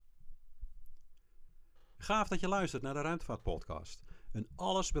Gaaf dat je luistert naar de Ruimtevaart podcast. Een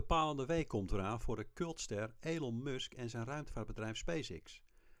allesbepalende week komt eraan voor de cultster Elon Musk en zijn ruimtevaartbedrijf SpaceX.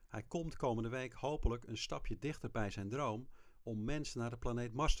 Hij komt komende week hopelijk een stapje dichter bij zijn droom om mensen naar de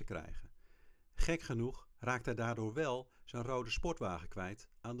planeet Mars te krijgen. Gek genoeg raakt hij daardoor wel zijn rode sportwagen kwijt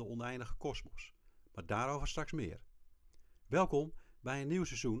aan de oneindige kosmos. Maar daarover straks meer. Welkom bij een nieuw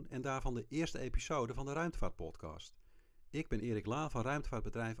seizoen en daarvan de eerste episode van de Ruimtevaart podcast. Ik ben Erik Laan van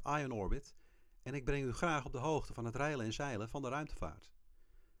ruimtevaartbedrijf Ion Orbit en ik breng u graag op de hoogte van het reilen en zeilen van de ruimtevaart.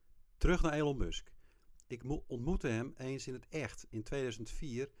 Terug naar Elon Musk. Ik ontmoette hem eens in het echt in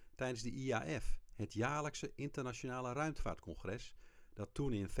 2004 tijdens de IAF, het jaarlijkse internationale ruimtevaartcongres dat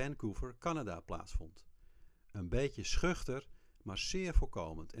toen in Vancouver, Canada plaatsvond. Een beetje schuchter, maar zeer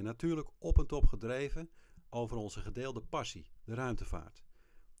voorkomend en natuurlijk op en top gedreven over onze gedeelde passie, de ruimtevaart.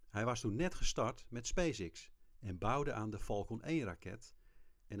 Hij was toen net gestart met SpaceX en bouwde aan de Falcon 1 raket.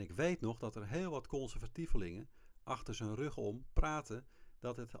 En ik weet nog dat er heel wat conservatievelingen achter zijn rug om praten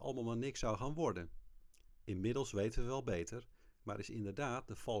dat het allemaal maar niks zou gaan worden. Inmiddels weten we wel beter, maar is inderdaad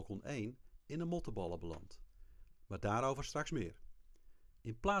de Falcon 1 in de mottenballen beland. Maar daarover straks meer.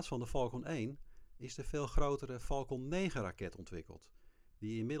 In plaats van de Falcon 1 is de veel grotere Falcon 9 raket ontwikkeld,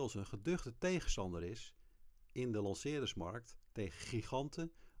 die inmiddels een geduchte tegenstander is in de lanceerdersmarkt tegen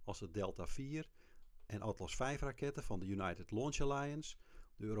giganten als de Delta IV en Atlas V raketten van de United Launch Alliance,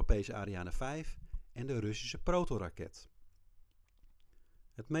 de Europese Ariane 5 en de Russische Proto-raket.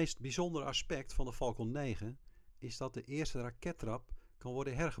 Het meest bijzondere aspect van de Falcon 9 is dat de eerste rakettrap kan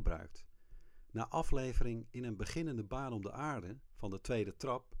worden hergebruikt. Na aflevering in een beginnende baan om de aarde van de tweede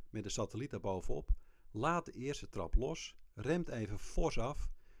trap met de satelliet daarbovenop, laat de eerste trap los, remt even fors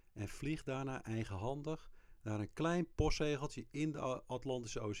af en vliegt daarna eigenhandig naar een klein postzegeltje in de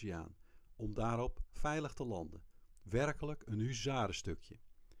Atlantische Oceaan, om daarop veilig te landen. Werkelijk een huzarenstukje.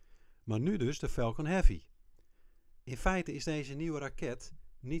 Maar nu dus de Falcon Heavy. In feite is deze nieuwe raket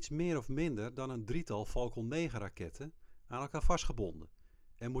niets meer of minder dan een drietal Falcon 9 raketten aan elkaar vastgebonden.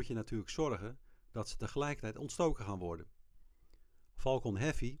 En moet je natuurlijk zorgen dat ze tegelijkertijd ontstoken gaan worden. Falcon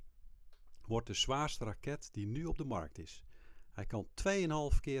Heavy wordt de zwaarste raket die nu op de markt is. Hij kan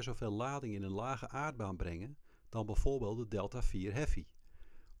 2,5 keer zoveel lading in een lage aardbaan brengen dan bijvoorbeeld de Delta IV Heavy.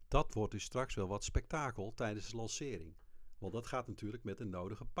 Dat wordt dus straks wel wat spektakel tijdens de lancering, want dat gaat natuurlijk met de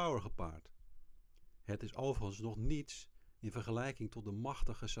nodige power gepaard. Het is overigens nog niets in vergelijking tot de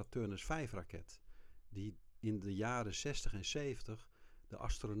machtige Saturnus V raket, die in de jaren 60 en 70 de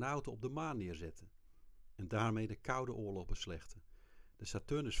astronauten op de maan neerzetten en daarmee de Koude Oorlog beslechten. De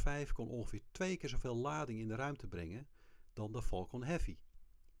Saturnus V kon ongeveer 2 keer zoveel lading in de ruimte brengen dan de Falcon Heavy.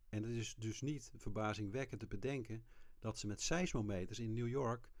 En het is dus niet verbazingwekkend te bedenken dat ze met seismometers in New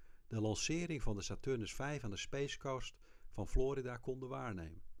York de lancering van de Saturnus V aan de Space Coast van Florida konden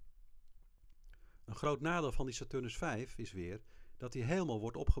waarnemen. Een groot nadeel van die Saturnus V is weer dat hij helemaal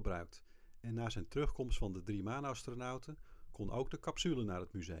wordt opgebruikt en na zijn terugkomst van de 3 maanastronauten kon ook de capsule naar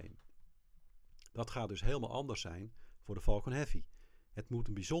het museum. Dat gaat dus helemaal anders zijn voor de Falcon Heavy. Het moet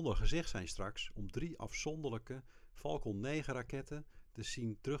een bijzonder gezicht zijn straks om 3 afzonderlijke Falcon 9 raketten te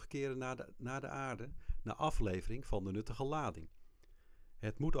zien terugkeren naar de aarde na aflevering van de nuttige lading.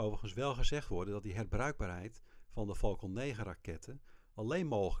 Het moet overigens wel gezegd worden dat die herbruikbaarheid van de Falcon 9 raketten alleen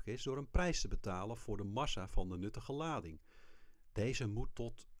mogelijk is door een prijs te betalen voor de massa van de nuttige lading. Deze moet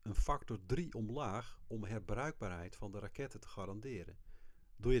tot een factor 3 omlaag om herbruikbaarheid van de raketten te garanderen.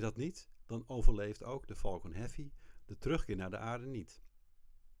 Doe je dat niet, dan overleeft ook de Falcon Heavy de terugkeer naar de aarde niet.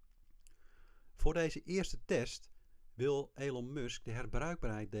 Voor deze eerste test wil Elon Musk de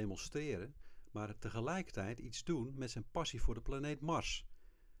herbruikbaarheid demonstreren, maar tegelijkertijd iets doen met zijn passie voor de planeet Mars.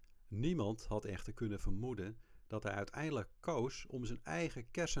 Niemand had echter kunnen vermoeden dat hij uiteindelijk koos om zijn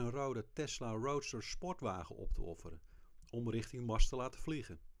eigen kersenrode Tesla Roadster sportwagen op te offeren, om richting Mars te laten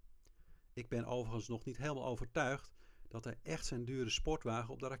vliegen. Ik ben overigens nog niet helemaal overtuigd dat hij echt zijn dure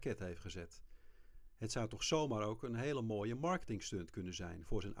sportwagen op de raket heeft gezet. Het zou toch zomaar ook een hele mooie marketingstunt kunnen zijn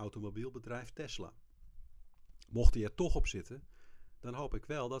voor zijn automobielbedrijf Tesla. Mocht hij er toch op zitten, dan hoop ik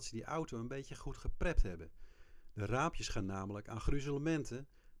wel dat ze die auto een beetje goed geprept hebben. De raampjes gaan namelijk aan gruzelementen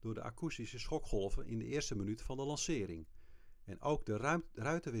door de akoestische schokgolven in de eerste minuut van de lancering. En ook de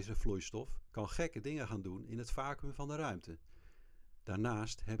ruitenwisselvloeistof kan gekke dingen gaan doen in het vacuüm van de ruimte.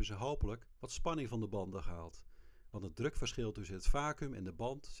 Daarnaast hebben ze hopelijk wat spanning van de banden gehaald. Want het drukverschil tussen het vacuüm en de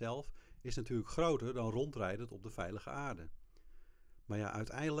band zelf is natuurlijk groter dan rondrijdend op de veilige aarde. Maar ja,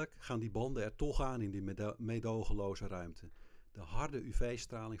 uiteindelijk gaan die banden er toch aan in die meedogenloze ruimte. De harde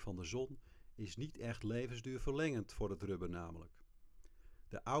UV-straling van de zon is niet echt levensduurverlengend voor het rubber namelijk.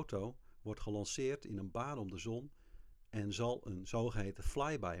 De auto wordt gelanceerd in een baan om de zon en zal een zogeheten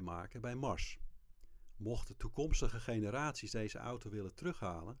flyby maken bij Mars. Mochten toekomstige generaties deze auto willen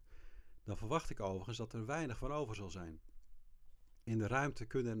terughalen, dan verwacht ik overigens dat er weinig van over zal zijn. In de ruimte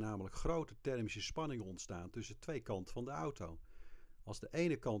kunnen er namelijk grote thermische spanningen ontstaan tussen twee kanten van de auto. Als de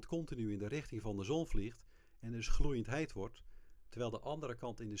ene kant continu in de richting van de zon vliegt en dus gloeiend heet wordt, terwijl de andere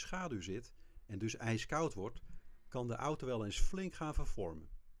kant in de schaduw zit en dus ijskoud wordt, kan de auto wel eens flink gaan vervormen.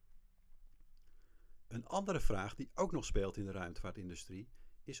 Een andere vraag die ook nog speelt in de ruimtevaartindustrie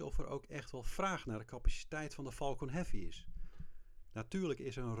is of er ook echt wel vraag naar de capaciteit van de Falcon Heavy is. Natuurlijk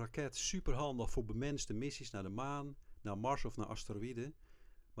is een raket superhandig voor bemenste missies naar de maan, naar Mars of naar asteroïden,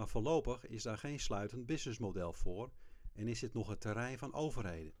 maar voorlopig is daar geen sluitend businessmodel voor en is dit nog het terrein van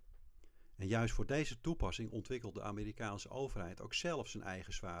overheden. En juist voor deze toepassing ontwikkelt de Amerikaanse overheid ook zelf zijn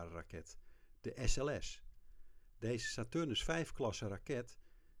eigen zware raket, de SLS. Deze Saturnus V-klasse raket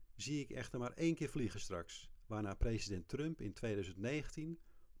zie ik echter maar 1 keer vliegen straks, waarna president Trump in 2019,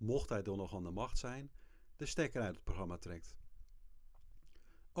 mocht hij dan nog aan de macht zijn, de stekker uit het programma trekt.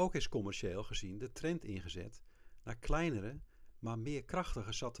 Ook is commercieel gezien de trend ingezet naar kleinere, maar meer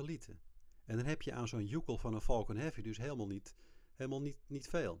krachtige satellieten. En dan heb je aan zo'n joekel van een Falcon Heavy dus helemaal niet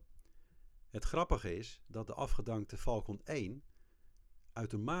veel. Het grappige is dat de afgedankte Falcon 1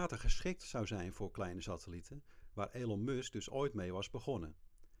 uitermate geschikt zou zijn voor kleine satellieten, waar Elon Musk dus ooit mee was begonnen.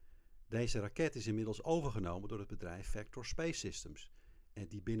 Deze raket is inmiddels overgenomen door het bedrijf Vector Space Systems en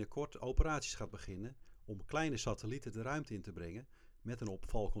die binnenkort operaties gaat beginnen om kleine satellieten de ruimte in te brengen met een op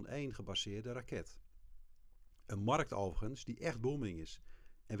Falcon 1 gebaseerde raket. Een markt overigens die echt booming is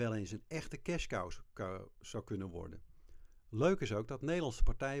en wel eens een echte cash cow zou kunnen worden. Leuk is ook dat Nederlandse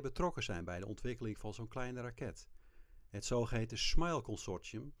partijen betrokken zijn bij de ontwikkeling van zo'n kleine raket. Het zogeheten Smile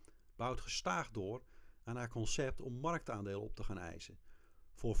Consortium bouwt gestaag door aan haar concept om marktaandelen op te gaan eisen,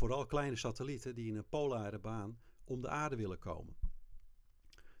 voor vooral kleine satellieten die in een polaire baan om de aarde willen komen.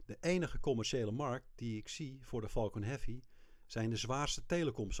 De enige commerciële markt die ik zie voor de Falcon Heavy zijn de zwaarste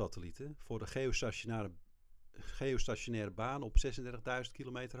telecomsatellieten voor de geostationaire baan op 36.000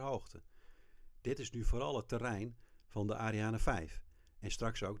 kilometer hoogte. Dit is nu vooral het terrein van de Ariane 5 en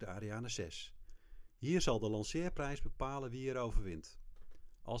straks ook de Ariane 6. Hier zal de lanceerprijs bepalen wie erover wint.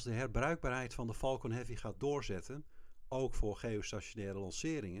 Als de herbruikbaarheid van de Falcon Heavy gaat doorzetten, ook voor geostationaire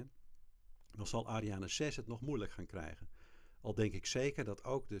lanceringen, dan zal Ariane 6 het nog moeilijk gaan krijgen. Al denk ik zeker dat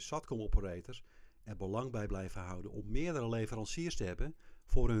ook de Satcom-operators er belang bij blijven houden om meerdere leveranciers te hebben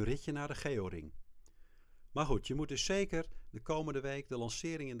voor hun ritje naar de georing. Maar goed, je moet dus zeker de komende week de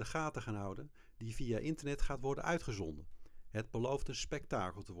lancering in de gaten gaan houden die via internet gaat worden uitgezonden. Het belooft een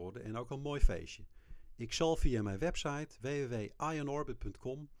spektakel te worden en ook een mooi feestje. Ik zal via mijn website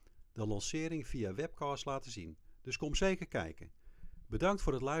www.ionorbit.com de lancering via webcast laten zien. Dus kom zeker kijken. Bedankt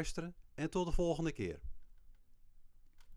voor het luisteren en tot de volgende keer.